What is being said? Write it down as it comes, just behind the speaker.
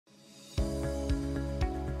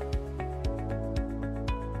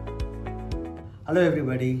Hello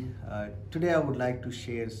everybody. Today I would like to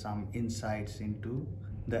share some insights into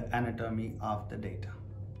the anatomy of the data.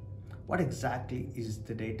 What exactly is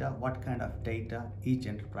the data? What kind of data each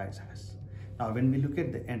enterprise has? Now when we look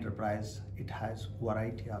at the enterprise, it has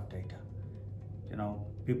variety of data.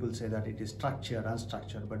 People say that it is structured,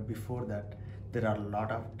 unstructured, but before that there are a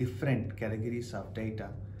lot of different categories of data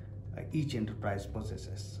each enterprise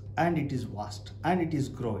possesses, and it is vast and it is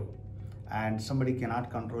growing, and somebody cannot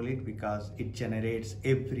control it because it generates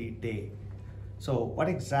every day. So what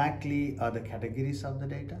exactly are the categories of the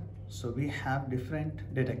data? So we have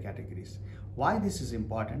different data categories. Why this is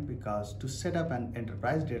important? Because to set up an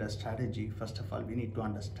enterprise data strategy, first of all we need to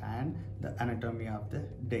understand the anatomy of the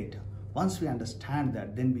data. Once we understand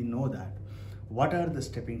that, then we know that what are the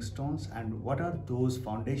stepping stones and what are those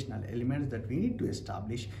foundational elements that we need to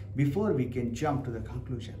establish before we can jump to the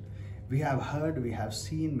conclusion. We have heard, we have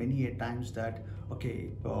seen many a times that,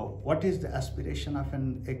 what is the aspiration of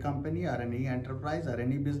a company or any enterprise or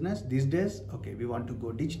any business these days? Okay, we want to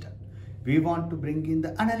go digital. We want to bring in the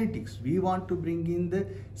analytics. We want to bring in the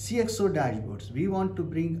CXO dashboards. We want to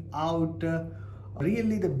bring out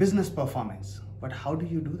really the business performance. But how do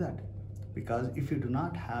you do that? Because if you do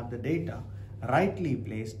not have the data rightly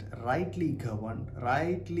placed, rightly governed,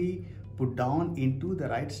 rightly put down into the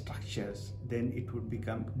right structures, then it would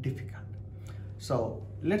become difficult. So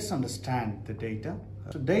let's understand the data.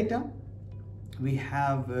 So data, we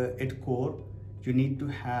have at core, you need to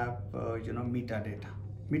have metadata.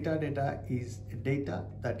 Metadata is data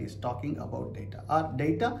that is talking about data, or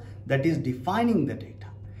data that is defining the data,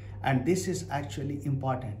 and this is actually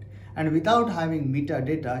important. And without having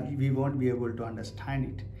metadata, we won't be able to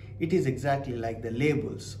understand it. It is exactly like the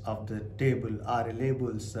labels of the table or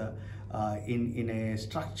labels in a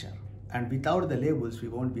structure, and without the labels we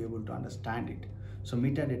won't be able to understand it. So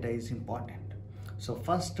metadata is important. So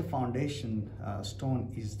first foundation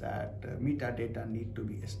stone is that metadata need to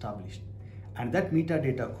be established, and that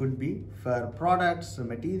metadata could be for products,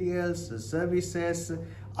 materials, services,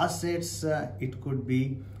 assets. It could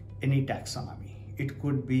be any taxonomy. It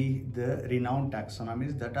could be the renowned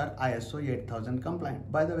taxonomies that are ISO 8000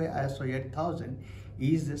 compliant. By the way, ISO 8000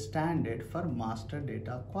 is the standard for master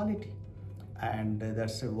data quality, and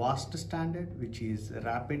that's a vast standard which is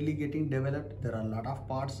rapidly getting developed. There are a lot of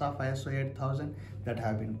parts of ISO 8000 that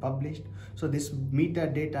have been published. So this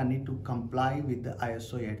metadata need to comply with the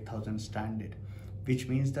ISO 8000 standard, which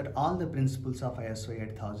means that all the principles of ISO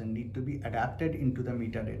 8000 need to be adapted into the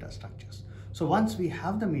metadata structures. So once we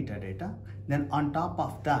have the metadata, then on top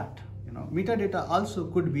of that, metadata also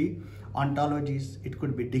could be ontologies, it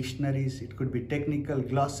could be dictionaries, it could be technical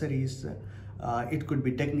glossaries, it could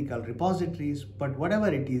be technical repositories, but whatever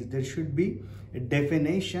it is, there should be a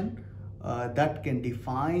definition that can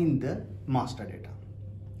define the master data.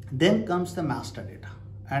 Then comes the master data,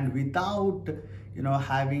 and without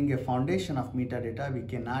having a foundation of metadata, we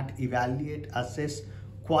cannot evaluate, assess,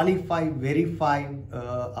 qualify, verify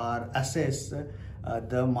or assess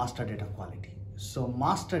the master data quality. So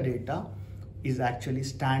master data is actually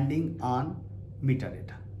standing on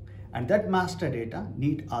metadata, and that master data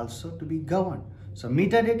need also to be governed. So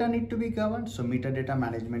metadata need to be governed, so metadata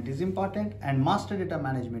management is important, and master data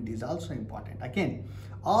management is also important. Again,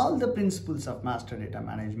 all the principles of master data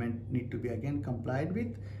management need to be again complied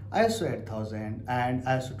with ISO 8000 and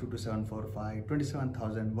ISO 22745,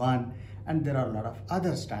 27001, and there are a lot of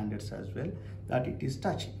other standards as well that it is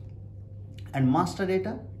touching. And master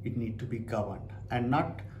data, it need to be governed, and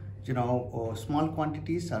not small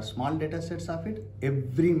quantities or small data sets of it.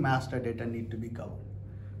 Every master data need to be governed.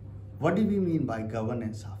 What do we mean by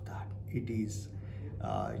governance of that? It is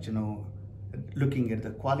looking at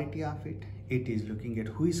the quality of it. It is looking at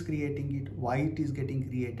who is creating it, why it is getting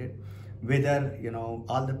created, whether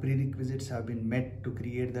all the prerequisites have been met to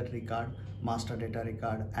create that record, master data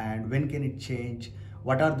record, and when can it change,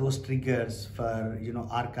 what are those triggers for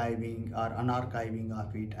archiving or unarchiving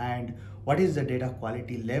of it, and what is the data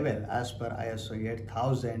quality level as per ISO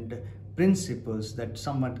 8000 principles that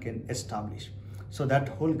someone can establish. So that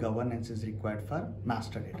whole governance is required for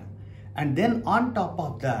master data. And then on top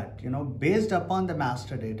of that, based upon the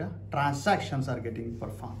master data, transactions are getting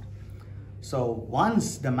performed. So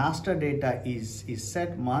once the master data is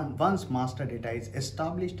set, once master data is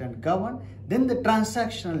established and governed, then the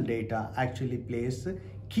transactional data actually plays a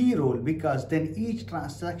key role, because then each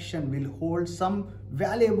transaction will hold some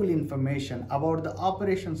valuable information about the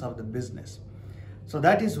operations of the business. So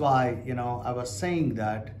that is why I was saying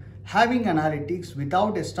that having analytics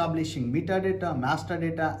without establishing metadata, master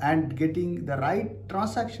data, and getting the right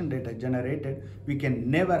transaction data generated, we can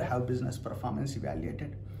never have business performance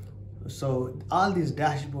evaluated. So all these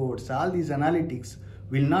dashboards, all these analytics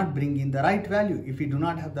will not bring in the right value if we do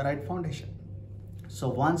not have the right foundation. So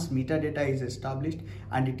once metadata is established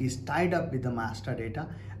and it is tied up with the master data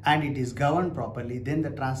and it is governed properly, then the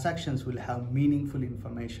transactions will have meaningful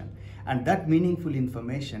information, and that meaningful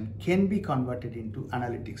information can be converted into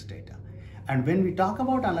analytics data. And when we talk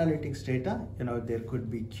about analytics data, there could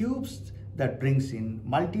be cubes that brings in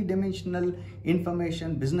multi-dimensional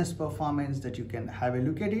information, business performance that you can have a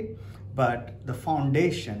look at it. But the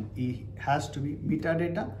foundation has to be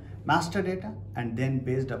metadata, master data, and then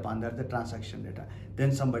based upon that the transaction data.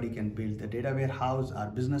 Then somebody can build the data warehouse or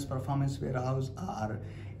business performance warehouse or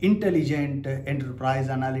intelligent enterprise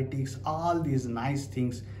analytics, all these nice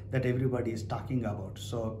things that everybody is talking about.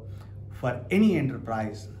 So for any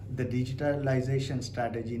enterprise, the digitalization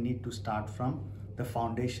strategy need to start from the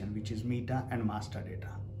foundation, which is meta and master data.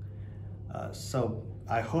 So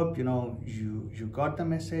I hope you got the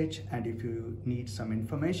message, and if you need some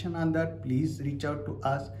information on that, please reach out to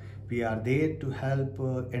us. We are there to help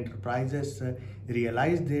enterprises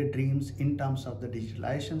realize their dreams in terms of the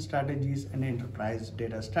digitalization strategies and enterprise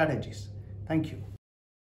data strategies. Thank you.